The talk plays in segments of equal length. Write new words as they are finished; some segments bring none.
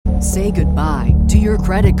Say goodbye to your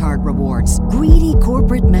credit card rewards. Greedy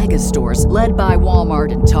corporate mega stores, led by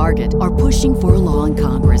Walmart and Target, are pushing for a law in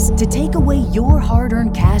Congress to take away your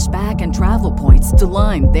hard-earned cash back and travel points to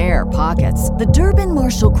line their pockets. The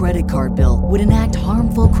Durbin-Marshall credit card bill would enact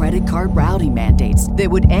harmful credit card routing mandates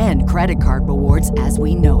that would end credit card rewards as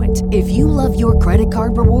we know it. If you love your credit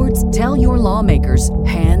card rewards, tell your lawmakers,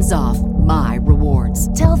 hands off my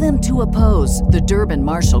rewards. Tell them to oppose the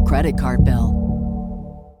Durbin-Marshall credit card bill.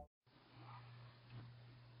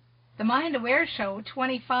 The Mind Aware Show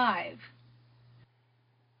 25.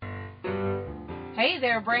 Hey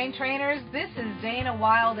there, brain trainers. This is Dana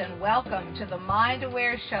Wilde, and welcome to the Mind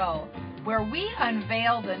Aware Show, where we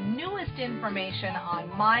unveil the newest information on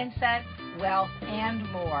mindset, wealth,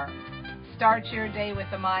 and more. Start your day with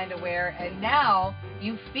the Mind Aware, and now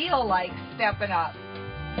you feel like stepping up.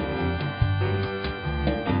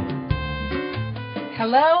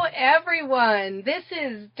 Hello, everyone. This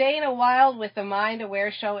is Dana Wilde with the Mind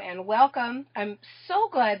Aware Show, and welcome. I'm so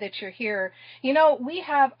glad that you're here. You know, we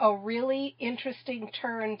have a really interesting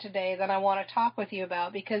turn today that I want to talk with you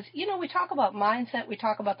about because, you know, we talk about mindset, we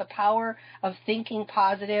talk about the power of thinking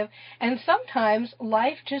positive, and sometimes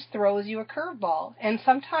life just throws you a curveball, and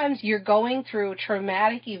sometimes you're going through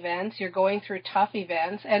traumatic events, you're going through tough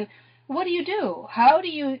events, and what do? How do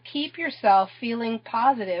you keep yourself feeling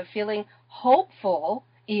positive, feeling hopeful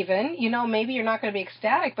even? You know, maybe you're not going to be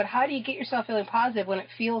ecstatic, but how do you get yourself feeling positive when it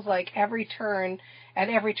feels like at every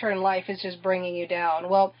turn life is just bringing you down?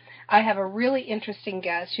 Well, I have a really interesting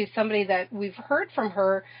guest. She's somebody that we've heard from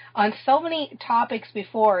her on so many topics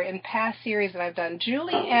before in past series that I've done.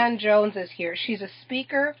 Julie Ann Jones is here. She's a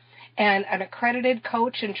speaker and an accredited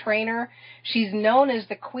coach and trainer. She's known as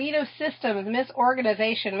the Queen of Systems, Miss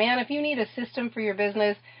Organization. Man, if you need a system for your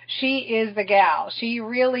business, she is the gal. She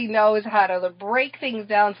really knows how to break things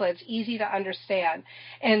down so it's easy to understand.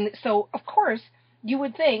 And so, of course, you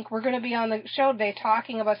would think we're going to be on the show today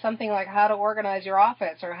talking about something like how to organize your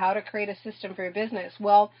office or how to create a system for your business.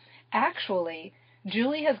 Well, actually,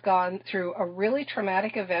 Julie has gone through a really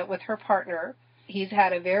traumatic event with her partner. He's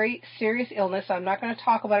had a very serious illness. I'm not going to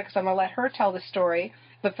talk about it because I'm going to let her tell the story.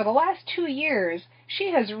 But for the last 2 years,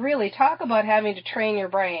 she has really, talk about having to train your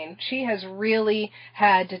brain. She has really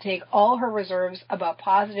had to take all her reserves about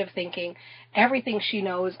positive thinking, everything she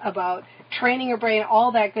knows about training her brain,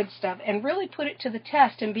 all that good stuff, and really put it to the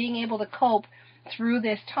test and being able to cope through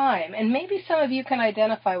this time. And maybe some of you can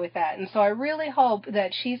identify with that. And so I really hope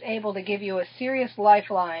that she's able to give you a serious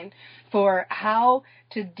lifeline for how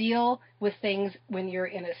to deal with things when you're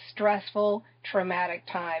in a stressful, traumatic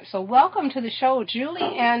time. So welcome to the show,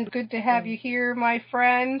 Julie, and good to have you here, my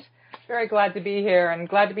friend. Very glad to be here and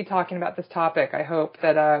glad to be talking about this topic. I hope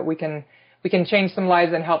that we can change some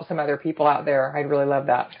lives and help some other people out there. I'd really love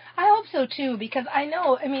that. I hope so, too, because I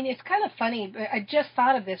know, it's kind of funny, but I just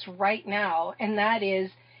thought of this right now, and that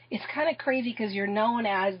is, it's kind of crazy because you're known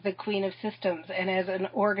as the Queen of Systems and as an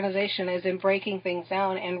organization, as in breaking things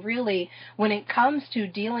down, and really, when it comes to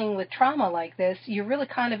dealing with trauma like this, you're really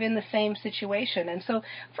kind of in the same situation. And so,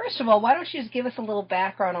 first of all, why don't you just give us a little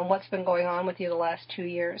background on what's been going on with you the last 2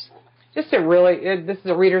 years? This is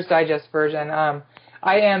a Reader's Digest version.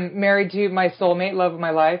 I am married to my soulmate, love of my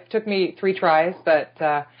life. Took me 3 tries, but,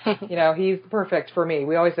 he's perfect for me.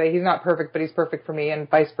 We always say he's not perfect, but he's perfect for me, and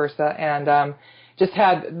vice versa. And just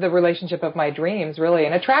had the relationship of my dreams, really,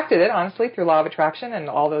 and attracted it, honestly, through law of attraction and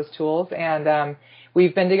all those tools. And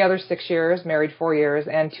we've been together 6 years, married 4 years,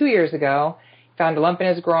 and 2 years ago, found a lump in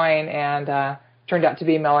his groin and turned out to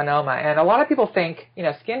be melanoma. And a lot of people think,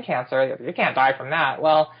 skin cancer, you can't die from that.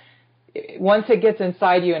 Well, once it gets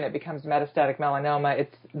inside you and it becomes metastatic melanoma,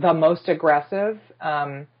 it's the most aggressive,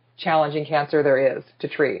 challenging cancer there is to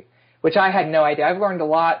treat, which I had no idea. I've learned a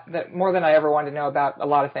lot, more than I ever wanted to know about a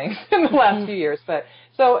lot of things in the last few years. But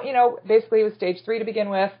so, basically it was stage 3 to begin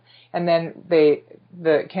with, and then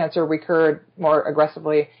the cancer recurred more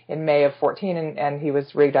aggressively in May of 14, and he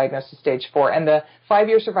was re-diagnosed as stage 4. And the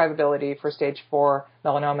 5-year survivability for stage 4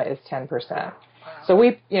 melanoma is 10%. So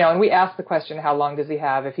we asked the question, how long does he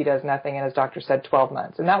have if he does nothing? And his doctor said 12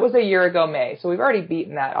 months. And that was a year ago, May. So we've already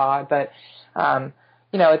beaten that odd, but,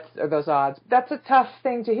 those odds. That's a tough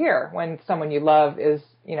thing to hear when someone you love is,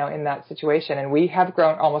 in that situation. And we have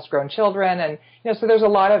almost grown children. And, so there's a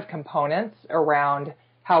lot of components around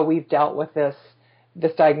how we've dealt with this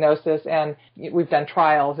diagnosis. And we've done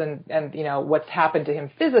trials and, what's happened to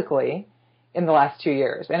him physically in the last 2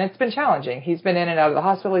 years. And it's been challenging. He's been in and out of the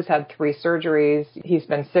hospital. He's had 3 surgeries. He's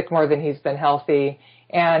been sick more than he's been healthy.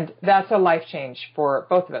 And that's a life change for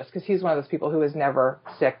both of us because he's one of those people who is never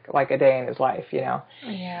sick like a day in his life, Yeah.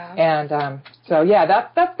 And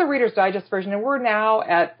that's the Reader's Digest version. And we're now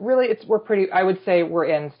at I would say we're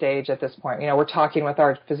in stage at this point. We're talking with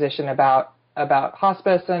our physician about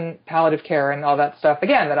hospice and palliative care and all that stuff,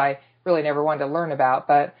 again, that I really never wanted to learn about.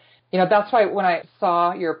 But, that's why when I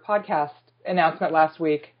saw your podcast announcement last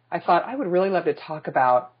week, I thought I would really love to talk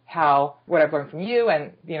about what I've learned from you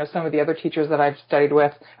and, some of the other teachers that I've studied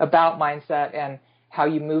with about mindset and how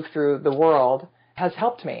you move through the world has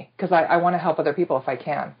helped me because I want to help other people if I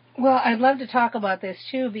can. Well, I'd love to talk about this,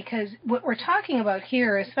 too, because what we're talking about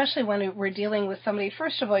here, especially when we're dealing with somebody,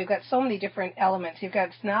 first of all, you've got so many different elements.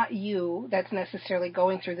 It's not you that's necessarily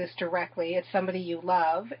going through this directly. It's somebody you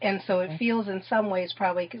love, and so it feels in some ways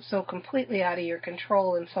probably so completely out of your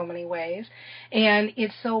control in so many ways, and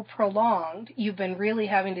it's so prolonged. You've been really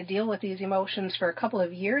having to deal with these emotions for a couple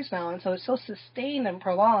of years now, and so it's so sustained and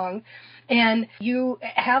prolonged. And you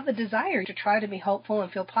have the desire to try to be hopeful and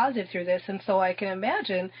feel positive through this. And so I can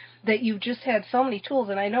imagine that you've just had so many tools.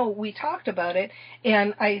 And I know we talked about it.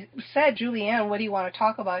 And I said, Julianne, what do you want to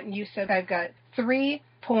talk about? And you said, I've got 3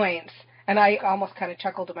 points. And I almost kind of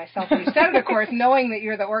chuckled to myself when you said it, of course, knowing that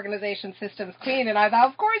you're the organization systems queen. And I thought,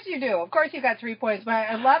 of course you do. Of course you got 3 points. But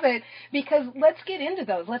I love it because let's get into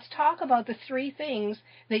those. Let's talk about the 3 things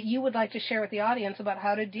that you would like to share with the audience about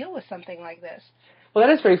how to deal with something like this. Well,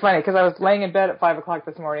 that is pretty funny because I was laying in bed at 5 o'clock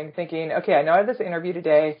this morning thinking, okay, I know I have this interview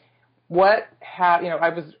today.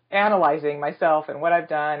 I was analyzing myself and what I've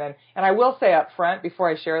done. And I will say up front before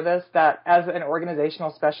I share this that as an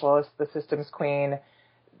organizational specialist, the systems queen,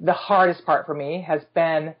 the hardest part for me has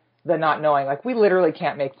been the not knowing. Like we literally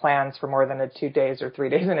can't make plans for more than 2 days or 3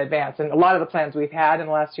 days in advance. And a lot of the plans we've had in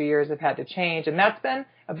the last 2 years have had to change. And that's been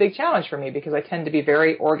a big challenge for me because I tend to be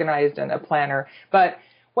very organized and a planner. But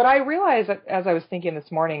what I realized as I was thinking this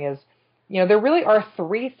morning is, there really are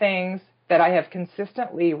 3 things that I have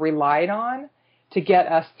consistently relied on to get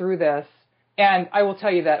us through this. And I will tell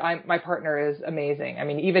you that my partner is amazing. I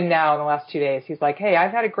mean, even now in the last 2 days, he's like, hey,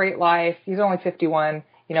 I've had a great life. He's only 51,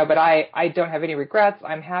 but I don't have any regrets.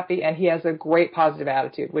 I'm happy. And he has a great positive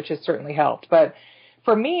attitude, which has certainly helped. But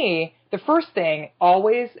for me, the first thing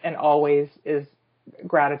always is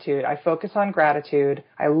gratitude. I focus on gratitude.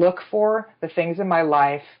 I look for the things in my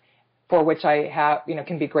life for which I have,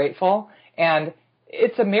 can be grateful. And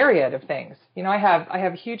it's a myriad of things. I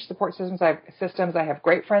have huge support systems. I have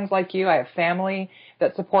great friends like you. I have family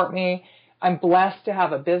that support me. I'm blessed to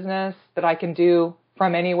have a business that I can do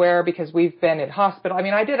from anywhere because we've been in hospital. I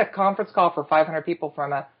mean, I did a conference call for 500 people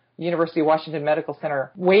from a University of Washington Medical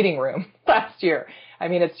Center waiting room last year. I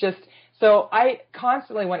mean, it's just, so I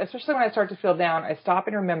constantly especially when I start to feel down, I stop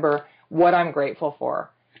and remember what I'm grateful for.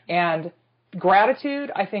 And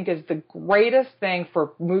gratitude, I think, is the greatest thing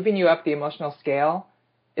for moving you up the emotional scale.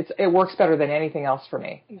 It works better than anything else for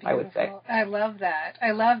me, beautiful. I would say. I love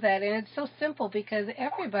that. And it's so simple because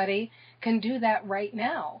everybody can do that right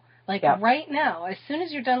now. Right now, as soon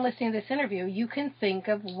as you're done listening to this interview, you can think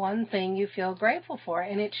of one thing you feel grateful for,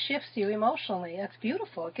 and it shifts you emotionally. That's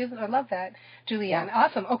beautiful. I love that, Julianne. Yeah.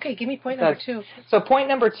 Awesome. Okay, give me point number 2. So point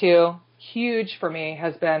number 2, huge for me,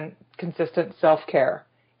 has been consistent self-care.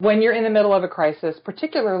 When you're in the middle of a crisis,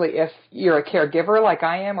 particularly if you're a caregiver like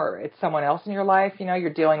I am or it's someone else in your life, you're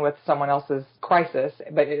dealing with someone else's crisis,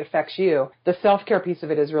 but it affects you, the self-care piece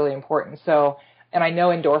of it is really important. So, and I know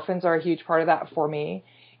endorphins are a huge part of that for me.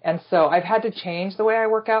 And so I've had to change the way I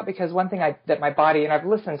work out because one thing that my body, and I've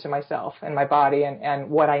listened to myself and my body and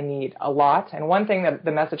what I need a lot. And one thing that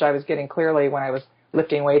the message I was getting clearly when I was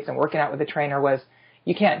lifting weights and working out with a trainer was,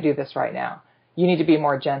 you can't do this right now. You need to be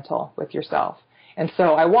more gentle with yourself. And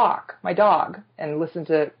so I walk my dog and listen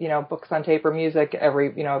to, books on tape or music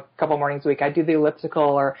every, couple mornings a week. I do the elliptical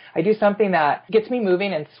or I do something that gets me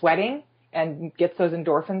moving and sweating and gets those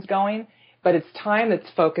endorphins going. But it's time that's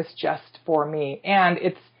focused just for me. And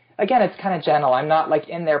it's kind of gentle. I'm not like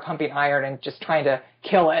in there pumping iron and just trying to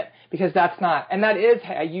kill it because that's not, and that is,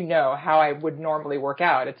 how I would normally work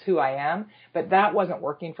out. It's who I am. But that wasn't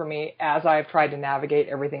working for me as I've tried to navigate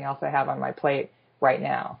everything else I have on my plate right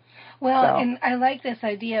now. Well, and I like this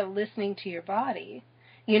idea of listening to your body.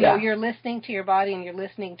 You're listening to your body and you're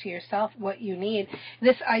listening to yourself, what you need.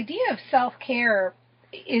 This idea of self-care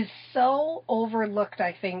is so overlooked,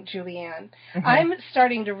 I think, Julianne. Mm-hmm. I'm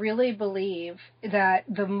starting to really believe that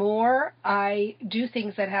the more I do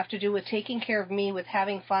things that have to do with taking care of me, with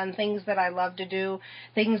having fun, things that I love to do,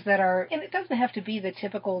 things that are, and it doesn't have to be the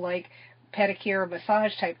typical, pedicure,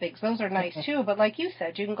 massage type things. Those are nice too. But like you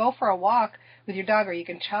said, you can go for a walk with your dog, or you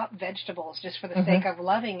can chop vegetables just for the sake of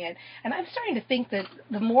loving it. And I'm starting to think that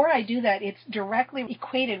the more I do that, it's directly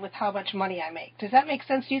equated with how much money I make. Does that make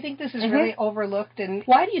sense? Do you think this is really overlooked? And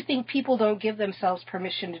why do you think people don't give themselves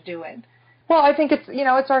permission to do it? Well, I think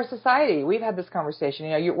it's our society. We've had this conversation.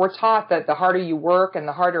 We're taught that the harder you work and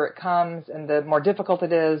the harder it comes and the more difficult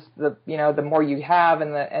it is, the more you have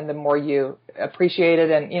and the more you appreciate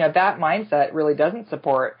it. And, that mindset really doesn't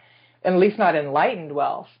support, at least not enlightened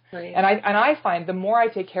wealth. Right. And I find the more I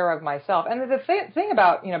take care of myself, and the thing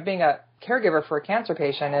about, being a caregiver for a cancer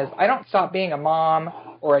patient is I don't stop being a mom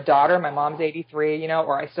or a daughter. My mom's 83,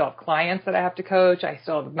 or I still have clients that I have to coach. I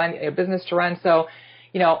still have money, a business to run. So,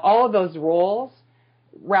 all of those roles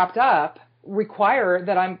wrapped up require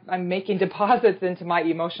that I'm making deposits into my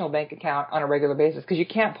emotional bank account on a regular basis, because you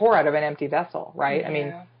can't pour out of an empty vessel, right?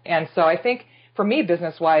 Yeah. And so I think for me,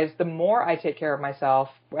 business-wise, the more I take care of myself,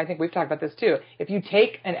 I think we've talked about this too. If you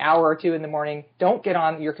take an hour or two in the morning, don't get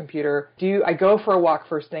on your computer. I go for a walk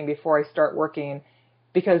first thing before I start working,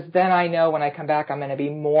 because then I know when I come back I'm going to be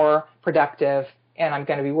more productive and I'm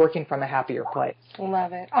going to be working from a happier place.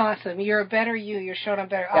 Love it. Awesome. You're a better you. You're showing up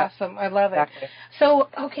better. Yeah. Awesome. I love it. Exactly. So,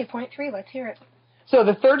 okay, point 3. Let's hear it. So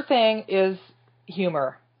the third thing is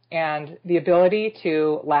humor and the ability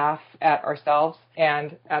to laugh at ourselves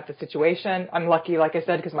and at the situation. I'm lucky, like I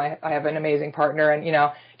said, because I have an amazing partner. And,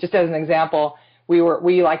 just as an example,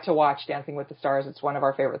 we like to watch Dancing with the Stars. It's one of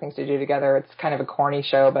our favorite things to do together. It's kind of a corny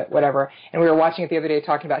show, but whatever. And we were watching it the other day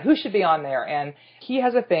talking about who should be on there. And he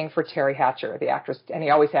has a thing for Terry Hatcher, the actress, and he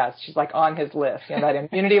always has. She's like on his list, that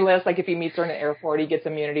immunity list. Like if he meets her in an airport, he gets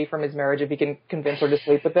immunity from his marriage if he can convince her to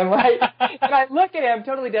sleep with him, right? And I look at him,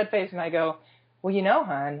 totally dead face, and I go, well,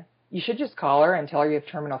 hon, you should just call her and tell her you have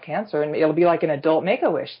terminal cancer, and it'll be like an adult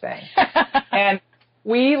Make-A-Wish thing. And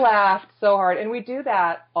we laughed so hard, and we do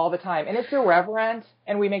that all the time. And it's irreverent,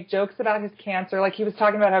 and we make jokes about his cancer. Like he was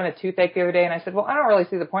talking about having a toothache the other day, and I said, well, I don't really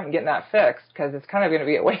see the point in getting that fixed, because it's kind of going to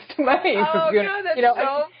be a waste of money. Oh, no, that's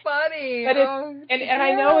so funny. And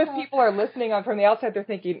I know if people are listening from the outside, they're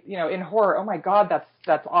thinking, in horror, oh, my God,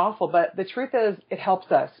 that's awful. But the truth is it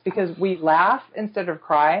helps us, because we laugh instead of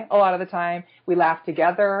cry a lot of the time. We laugh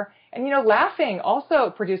together. And, laughing also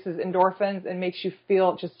produces endorphins and makes you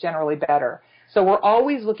feel just generally better. So we're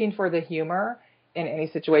always looking for the humor in any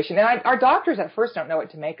situation. And our doctors at first don't know what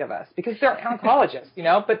to make of us, because they're oncologists,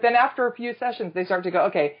 but then after a few sessions, they start to go,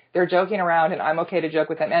 okay, they're joking around and I'm okay to joke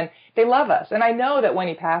with them. And they love us. And I know that when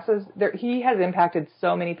he passes, he has impacted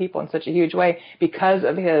so many people in such a huge way because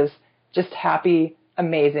of his just happy,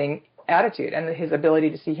 amazing attitude and his ability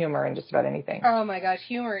to see humor in just about anything. Oh my gosh,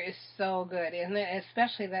 humor is so good, and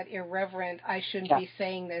especially that irreverent, I shouldn't be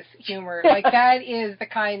saying this humor. Like that is the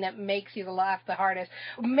kind that makes you laugh the hardest.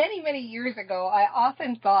 Many, many years ago, I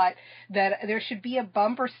often thought that there should be a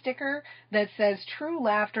bumper sticker that says true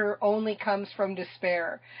laughter only comes from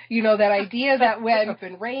despair. That idea that when you've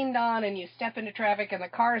been rained on and you step into traffic and the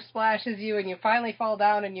car splashes you and you finally fall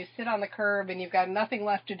down and you sit on the curb and you've got nothing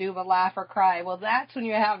left to do but laugh or cry. Well, that's when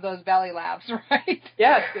you have those belly laughs, right?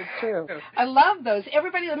 Yes, it's true. I love those.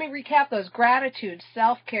 Everybody, let me recap those. Gratitude,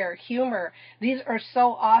 self-care, humor. These are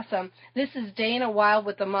so awesome. This is Dana Wilde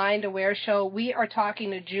with the Mind Aware Show. We are talking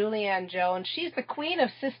to Julianne Jones. She's the queen of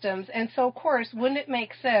systems, and so, of course, wouldn't it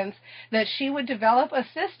make sense that she would develop a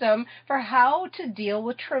system for how to deal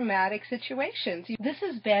with traumatic situations? This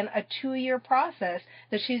has been a 2-year process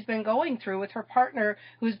that she's been going through with her partner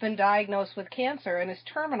who's been diagnosed with cancer and is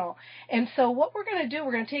terminal. And so what we're going to do,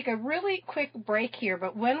 we're going to take a really quick break here,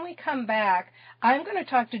 but when we come back, I'm going to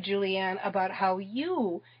talk to Julianne about how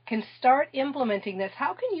you can start implementing this.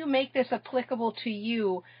 How can you make this applicable to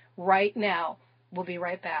you right now? We'll be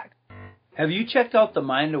right back. Have you checked out The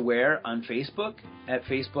Mind Aware on Facebook at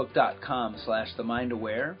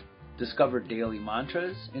facebook.com/TheMindAware? Discover daily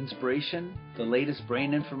mantras, inspiration, the latest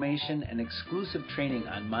brain information, and exclusive training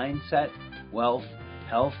on mindset, wealth,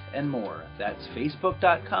 health, and more. That's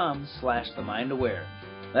facebook.com/TheMindAware.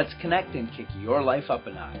 Let's connect and kick your life up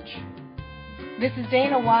a notch. This is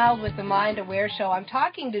Dana Wilde with the Mind Aware Show. I'm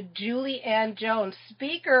talking to Julianne Jones,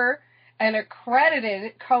 speaker and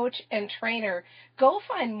accredited coach and trainer. Go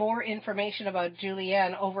find more information about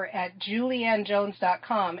Julianne over at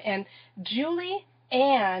juliannejones.com. And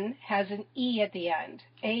Julianne has an E at the end,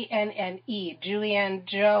 A-N-N-E,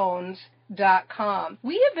 juliannejones.com.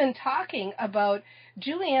 We have been talking about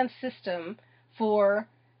Julianne's system for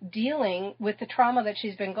dealing with the trauma that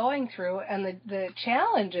she's been going through and the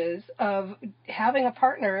challenges of having a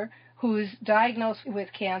partner who's diagnosed with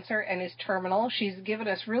cancer and is terminal. She's given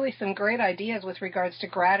us really some great ideas with regards to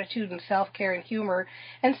gratitude and self-care and humor.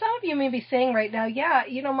 And some of you may be saying right now, yeah,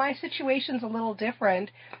 my situation's a little different,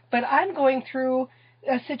 but I'm going through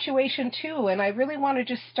a situation too, and I really want to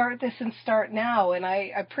just start this and start now, and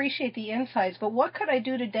I appreciate the insights, but what could I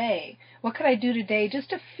do today? What could I do today just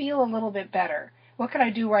to feel a little bit better? What could I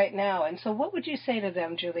do right now? And so what would you say to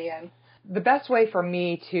them, Julianne? The best way for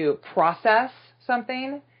me to process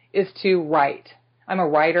something is to write. I'm a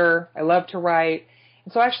writer. I love to write.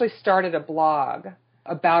 And so I actually started a blog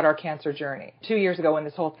about our cancer journey 2 years ago when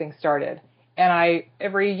this whole thing started. And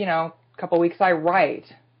every, couple of weeks I write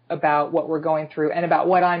about what we're going through and about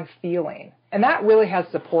what I'm feeling. And that really has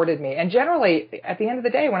supported me. And generally, at the end of the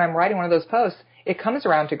day, when I'm writing one of those posts, it comes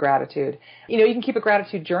around to gratitude. You can keep a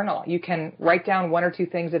gratitude journal. You can write down 1 or 2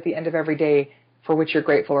 things at the end of every day for which you're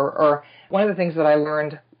grateful. Or one of the things that I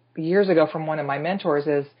learned years ago from one of my mentors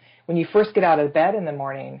is when you first get out of bed in the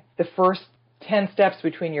morning, the first 10 steps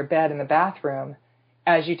between your bed and the bathroom,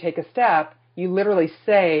 as you take a step, you literally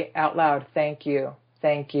say out loud, thank you,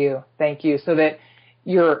 thank you, thank you, so that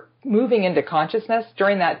you're moving into consciousness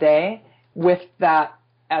during that day with that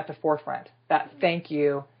at the forefront, that thank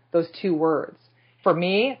you, those 2 words. For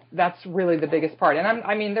me, that's really the biggest part.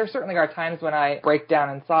 And there certainly are times when I break down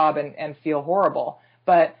and sob and feel horrible.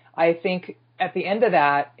 But I think at the end of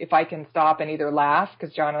that, if I can stop and either laugh,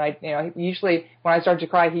 because John and I, usually when I start to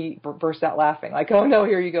cry, he bursts out laughing, like, oh no,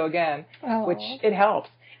 here you go again, which it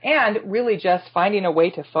helps. And really just finding a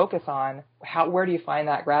way to focus on where do you find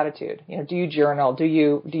that gratitude? Do you journal? Do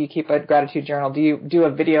you keep a gratitude journal? Do you do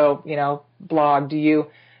a video, blog? Do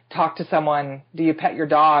you talk to someone? Do you pet your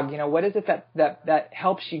dog? What is it that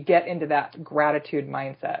helps you get into that gratitude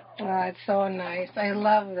mindset? Oh, it's so nice. I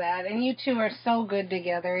love that. And you two are so good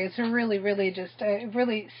together. It's a really, really just a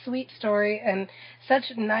really sweet story and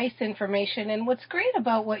such nice information. And what's great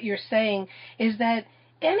about what you're saying is that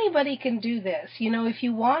anybody can do this. If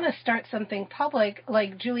you want to start something public,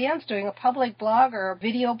 like Julianne's doing, a public blog or a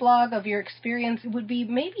video blog of your experience, it would be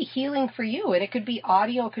maybe healing for you. And it could be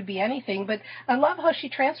audio, it could be anything. But I love how she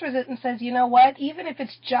transfers it and says, you know what, even if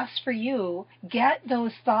it's just for you, get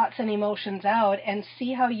those thoughts and emotions out and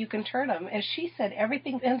see how you can turn them. As she said,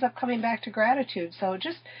 everything ends up coming back to gratitude. So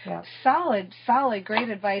just solid, great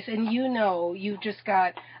advice. And you've just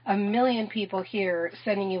got a million people here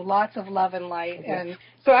sending you lots of love and light. And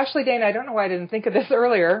so actually, Dana, I don't know why I didn't think of this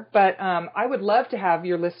earlier, but I would love to have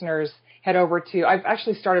your listeners head over to, I've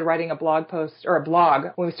actually started writing a blog post or a blog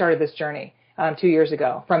when we started this journey 2 years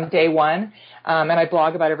ago from day one. And I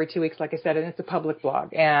blog about every 2 weeks, like I said, and it's a public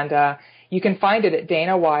blog. And you can find it at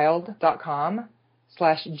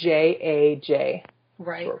danawild.com/JAJ.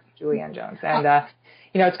 Right. For Julianne Jones. And,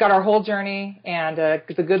 it's got our whole journey and the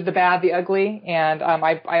good, the bad, the ugly. And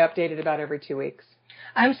I update it about every 2 weeks.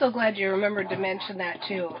 I'm so glad you remembered to mention that,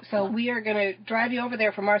 too. So we are going to drive you over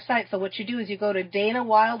there from our site. So what you do is you go to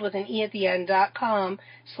DanaWild with an E at the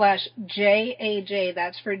end.com/JAJ.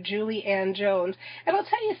 That's for Julianne Jones. And I'll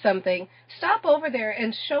tell you something. Stop over there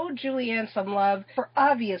and show Julianne some love for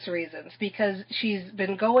obvious reasons, because she's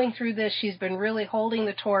been going through this. She's been really holding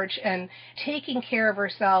the torch and taking care of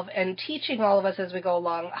herself and teaching all of us as we go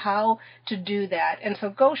along how to do that. And so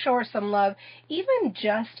go show her some love, even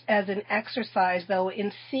just as an exercise, though,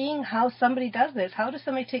 in seeing how somebody does this. How does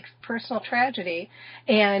somebody take personal tragedy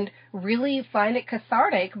and really find it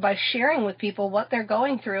cathartic by sharing with people what they're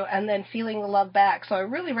going through and then feeling the love back? So I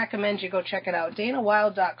really recommend you go check it out,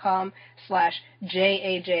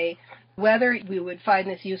 DanaWild.com/JAJ. Whether we would find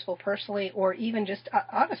this useful personally or even just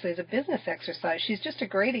honestly as a business exercise, she's just a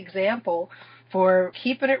great example for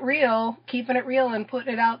keeping it real and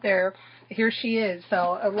putting it out there. Here she is.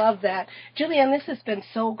 So I love that. Julianne, this has been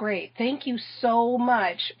so great. Thank you so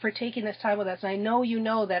much for taking this time with us. And I know you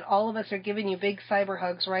know that all of us are giving you big cyber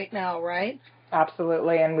hugs right now, right?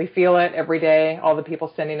 Absolutely. And we feel it every day, all the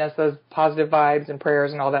people sending us those positive vibes and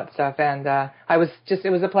prayers and all that stuff. And it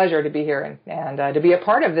was a pleasure to be here and to be a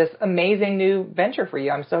part of this amazing new venture for you.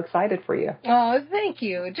 I'm so excited for you. Oh, thank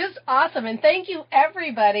you. Just awesome. And thank you,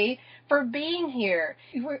 everybody, for being here.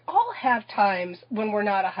 We all have times when we're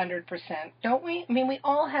not 100%, don't we? I mean, we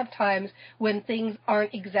all have times when things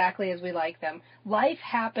aren't exactly as we like them. Life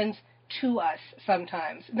happens to us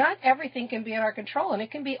sometimes. Not everything can be in our control, and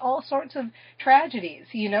it can be all sorts of tragedies.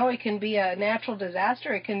 It can be a natural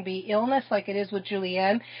disaster. It can be illness like it is with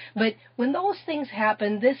Julianne. But when those things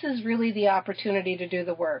happen, this is really the opportunity to do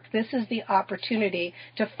the work. This is the opportunity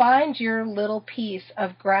to find your little piece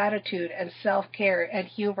of gratitude and self-care and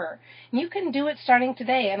humor. And you can do it starting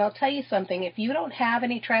today. And I'll tell you something, if you don't have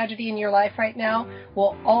any tragedy in your life right now,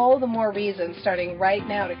 well, all the more reason starting right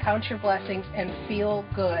now to count your blessings and feel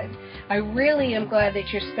good. I really am glad that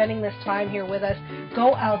you're spending this time here with us.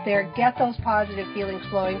 Go out there, get those positive feelings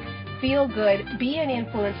flowing, feel good, be an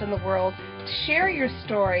influence in the world, share your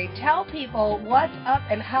story, tell people what's up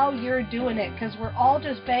and how you're doing it, because we're all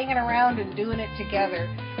just banging around and doing it together.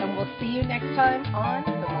 And we'll see you next time on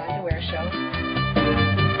The Mind Aware Show.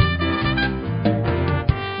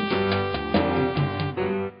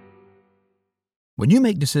 When you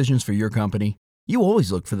make decisions for your company, you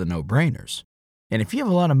always look for the no-brainers. And if you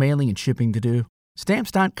have a lot of mailing and shipping to do,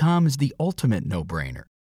 Stamps.com is the ultimate no-brainer.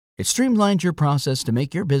 It streamlines your process to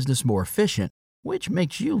make your business more efficient, which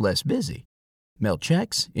makes you less busy. Mail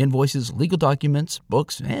checks, invoices, legal documents,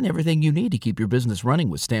 books, and everything you need to keep your business running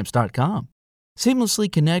with Stamps.com.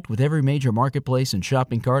 Seamlessly connect with every major marketplace and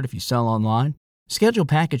shopping cart if you sell online. Schedule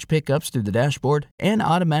package pickups through the dashboard and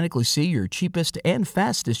automatically see your cheapest and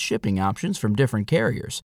fastest shipping options from different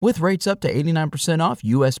carriers, with rates up to 89% off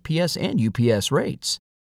USPS and UPS rates.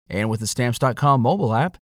 And with the Stamps.com mobile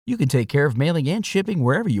app, you can take care of mailing and shipping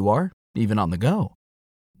wherever you are, even on the go.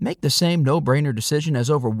 Make the same no-brainer decision as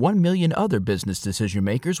over 1 million other business decision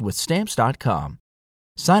makers with Stamps.com.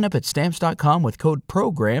 Sign up at Stamps.com with code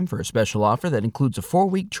PROGRAM for a special offer that includes a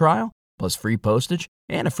 4-week trial, plus free postage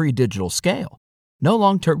and a free digital scale. No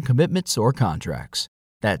long-term commitments or contracts.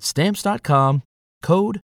 That's Stamps.com,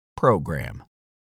 code PROGRAM.